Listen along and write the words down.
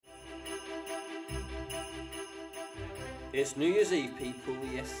It's New Year's Eve, people.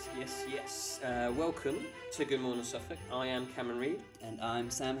 Yes, yes, yes. Welcome to Good Morning Suffolk. I am Cameron Reid. And I'm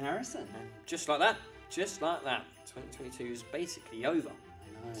Sam Harrison. And just like that, 2022 is basically over.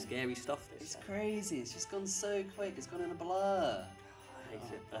 I know. Scary stuff this It's year. crazy. It's just gone so quick. It's gone in a blur.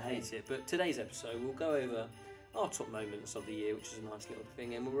 I hate it. But today's episode, we'll go over our top moments of the year, which is a nice little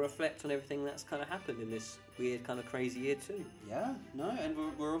thing, and we'll reflect on everything that's kind of happened in this weird, kind of crazy year too. Yeah, no, and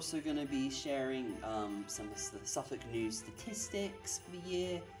we're also going to be sharing some of the Suffolk news statistics for the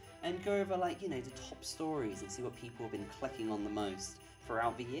year and go over, the top stories and see what people have been clicking on the most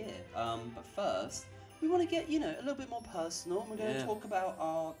throughout the year. But first, we want to get, a little bit more personal. We're going to talk about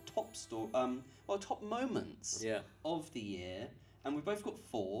our top moments of the year. And we've both got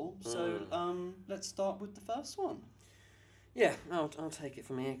 4, so let's start with the first one. Yeah, I'll take it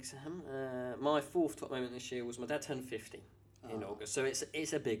from here, Sam. My 4th top moment this year was my dad turned 50 in August, so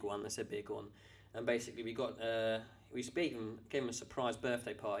it's a big one. It's a big one, and basically we gave him a surprise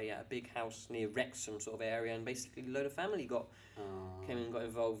birthday party at a big house near Wrexham sort of area, and basically a load of family came and got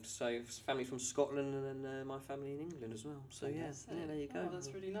involved. So family from Scotland and then my family in England as well. So yeah, there you go. Oh,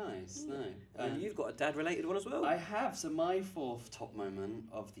 that's really nice. Yeah. No, and you've got a dad-related one as well. I have. So my 4th top moment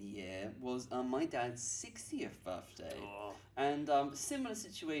of the year was my dad's 60th birthday, and similar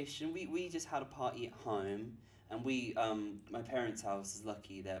situation. We just had a party at home, and my parents' house is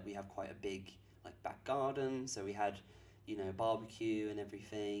lucky that we have quite a big back garden, so we had barbecue and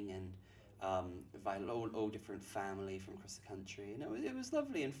everything, and invited all different family from across the country, and it was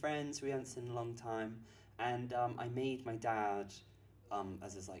lovely, and friends we hadn't seen in a long time, and I made my dad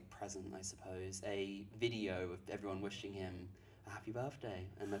as his present, I suppose, a video of everyone wishing him a happy birthday,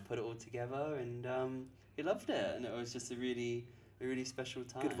 and I put it all together, and he loved it, and it was just a really special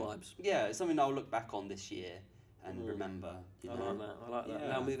time. Good vibes. Yeah, it's something I'll look back on this year and remember. I like that. Yeah.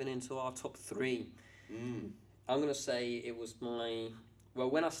 Now moving into our top 3. I'm going to say it was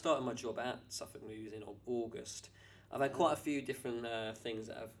when I started my job at Suffolk News in August, I've had quite a few different things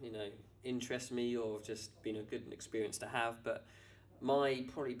that have, interested me or just been a good experience to have, but my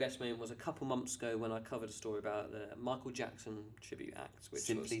probably best moment was a couple months ago when I covered a story about the Michael Jackson tribute act, which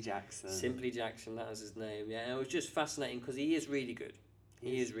Simply Jackson, that was his name. Yeah, and it was just fascinating because he is really good.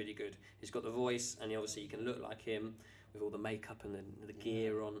 He is really good. He's got the voice, and obviously you can look like him with all the makeup and the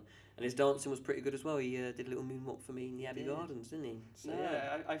gear on. And his dancing was pretty good as well. He did a little moonwalk for me in the Abbey Gardens, didn't he? So,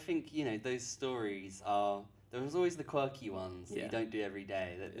 I think, those stories are... There was always the quirky ones that you don't do every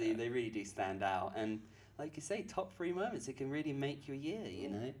day. They really do stand out. And like you say, top 3 moments, it can really make your year,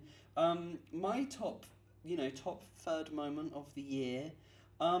 My top 3rd moment of the year,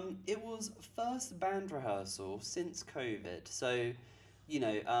 it was first band rehearsal since COVID. So,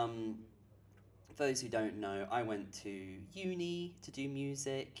 for those who don't know, I went to uni to do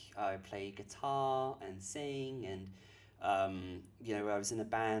music. I play guitar and sing, and I was in a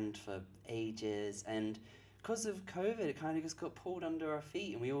band for ages, and because of COVID, it kind of just got pulled under our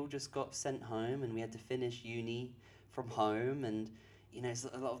feet, and we all just got sent home, and we had to finish uni from home, and so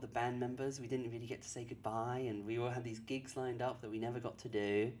a lot of the band members, we didn't really get to say goodbye, and we all had these gigs lined up that we never got to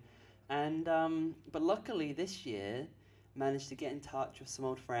do, and but luckily this year, managed to get in touch with some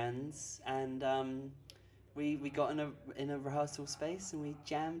old friends, and we got in a rehearsal space, and we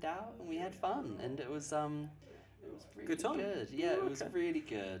jammed out, and we had fun, and it was really good time. Good. Yeah, it was really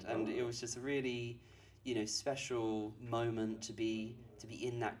good, and it was just a really special moment to be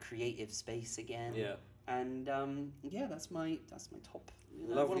in that creative space again. Yeah. And that's my top.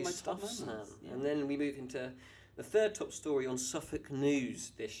 Lovely one of my stuff, top Sam. moments. Yeah. And then we move into the 3rd top story on Suffolk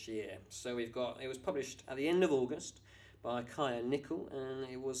News this year. So it was published at the end of August by Kaya Nickel, and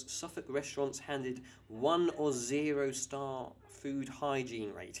it was Suffolk restaurants handed 1 or 0 star food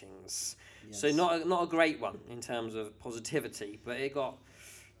hygiene ratings. Yes. So not a great one in terms of positivity, but it got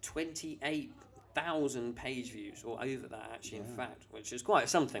 28,000 page views, or over that actually, in fact, which is quite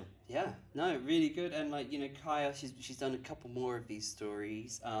something. Yeah, no, really good, and Kaya, she's done a couple more of these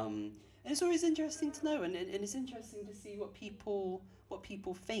stories, and it's always interesting to know, and it's interesting to see what people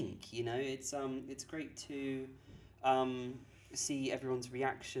think. It's great to see everyone's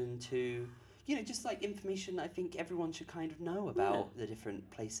reaction to just information I think everyone should kind of know about the different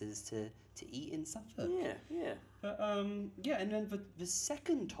places to eat in Suffolk. Yeah. But and then the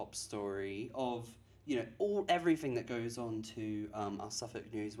second top story of everything that goes on to our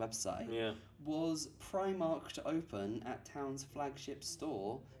Suffolk News website was Primark to open at town's flagship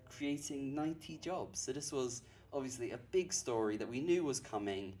store, creating 90 jobs. So this was obviously a big story that we knew was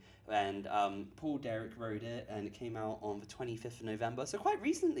coming, and Paul Derrick wrote it, and it came out on the 25th of November, so quite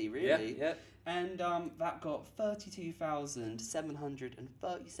recently, really. Yeah. And that got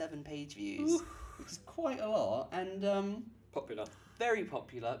 32,737 page views, which is quite a lot, and Popular. very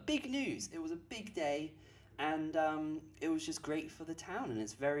popular. Big news. It was a big day, and it was just great for the town, and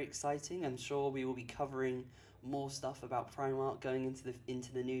it's very exciting. I'm sure we will be covering more stuff about Primark going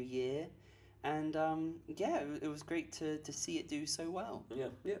into the new year, and it was great to see it do so well. Yeah.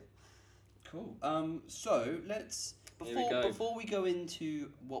 Cool. So let's before we go into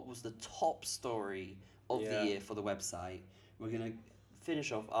what was the top story of the year for the website, we're gonna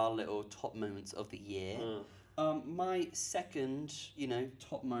finish off our little top moments of the year. My second,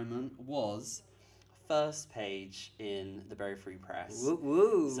 top moment was first page in the Bury Free Press.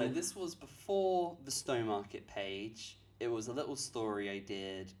 Woo. So this was before the Stowmarket page. It was a little story I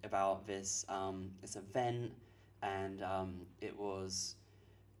did about this event, and it was,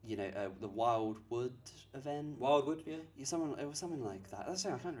 the Wildwood event. Wildwood, yeah. It was something like that. That's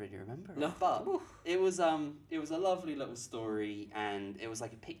something I can't really remember. No. But it was a lovely little story, and it was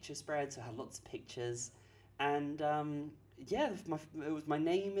like a picture spread, so it had lots of pictures, and it was my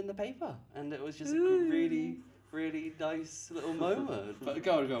name in the paper, and it was just a really, really nice little moment. But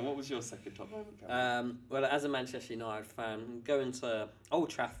go on. What was your second top moment? Well, as a Manchester United fan, going to Old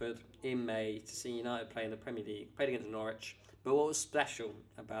Trafford in May to see United play in the Premier League, played against Norwich. But what was special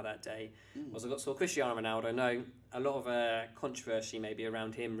about that day was I saw Cristiano Ronaldo. I know a lot of controversy maybe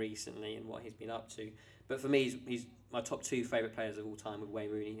around him recently and what he's been up to. But for me, he's my top two favourite players of all time with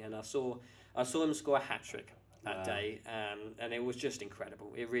Wayne Rooney. And I saw him score a hat-trick that day, and it was just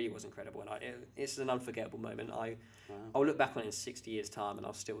incredible. It really was incredible, and it's an unforgettable moment. I'll look back on it in 60 years' time, and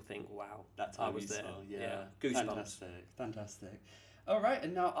I'll still think, wow, that time I was there. Yeah, Goosebumps. Fantastic. All right,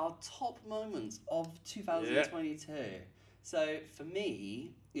 and now our top moments of 2022. So for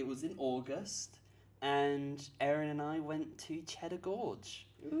me, it was in August, and Erin and I went to Cheddar Gorge.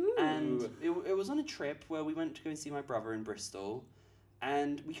 Ooh. And it was on a trip where we went to go and see my brother in Bristol,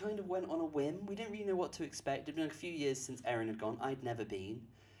 and we kind of went on a whim. We didn't really know what to expect. It'd been a few years since Erin had gone. I'd never been.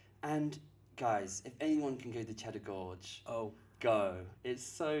 And guys, if anyone can go to Cheddar Gorge, go. It's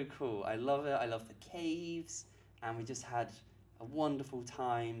so cool. I love it. I love the caves, and we just had a wonderful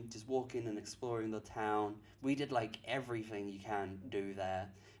time just walking and exploring the town. We did like everything you can do there.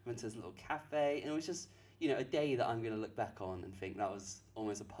 Went to this little cafe, and it was just, a day that I'm going to look back on and think that was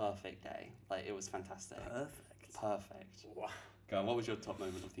almost a perfect day. Like, it was fantastic. Perfect. Wow. Go on, what was your top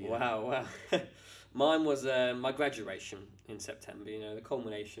moment of the year? Wow. Mine was my graduation in September, the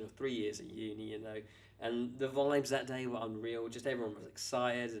culmination of 3 years at uni, and the vibes that day were unreal. Just everyone was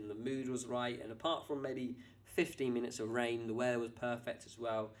excited and the mood was right, and apart from maybe 15 minutes of rain, the weather was perfect as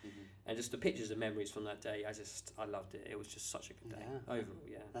well. Mm-hmm. And just the pictures and memories from that day, I loved it. It was just such a good day. Overall,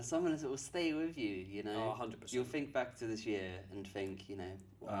 yeah. That's something that will stay with you, Oh, 100%. You'll think back to this year and think,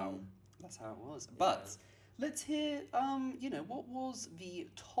 wow, that's how it was. Yeah. But let's hear, what was the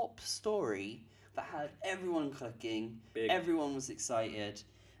top story that had everyone clicking, everyone was excited,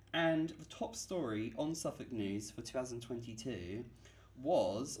 and the top story on Suffolk News for 2022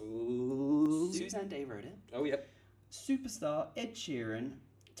 was... Suzanne Day wrote it. Oh, yeah. Superstar Ed Sheeran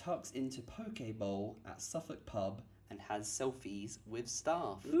tucks into poke bowl at Suffolk pub and has selfies with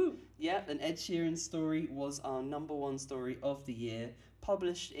staff. Ooh. Yeah, an Ed Sheeran story was our number one story of the year,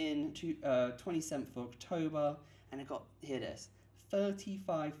 published in 27th of October, and it got, hear this,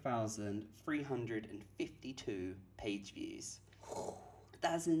 35,352 page views.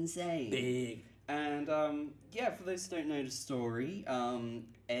 That's insane. Big. And for those who don't know the story,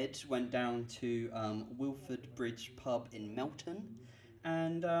 Ed went down to Wilford Bridge pub in Melton,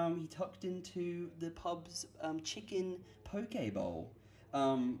 and he tucked into the pub's chicken poke bowl,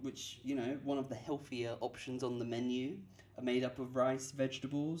 which, one of the healthier options on the menu, made up of rice,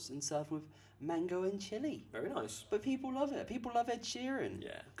 vegetables, and served with mango and chili. Very nice. But people love it. People love Ed Sheeran.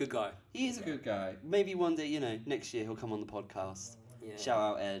 Yeah, good guy. He is a good guy. Maybe one day, next year he'll come on the podcast. Yeah. Shout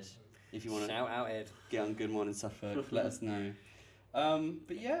out Ed. If you want to shout out Ed, get on Good Morning Suffolk, let us know.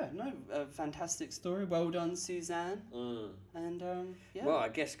 Fantastic story. Well done, Suzanne. And Well, I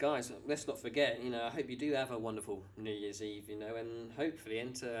guess, guys, let's not forget. I hope you do have a wonderful New Year's Eve. And hopefully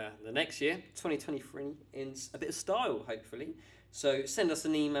enter the next year, 2023, in a bit of style. Hopefully, so send us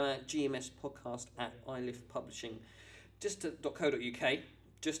an email at gmspodcast@iliftpublishing, .co.uk.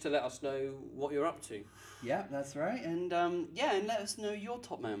 Just to let us know what you're up to. Yeah, that's right. And and let us know your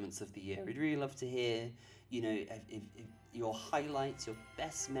top moments of the year. We'd really love to hear, if your highlights, your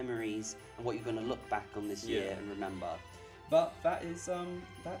best memories, and what you're going to look back on this year and remember. But that's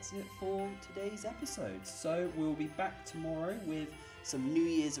it for today's episode. So we'll be back tomorrow with some New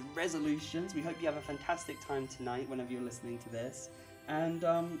Year's resolutions. We hope you have a fantastic time tonight whenever you're listening to this. And,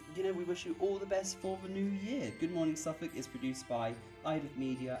 we wish you all the best for the new year. Good Morning Suffolk is produced by IDIV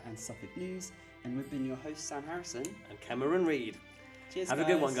Media and Suffolk News. And we've been your hosts, Sam Harrison. And Cameron Reid. Cheers, Have guys.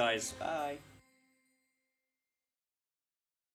 a good one, guys. Bye.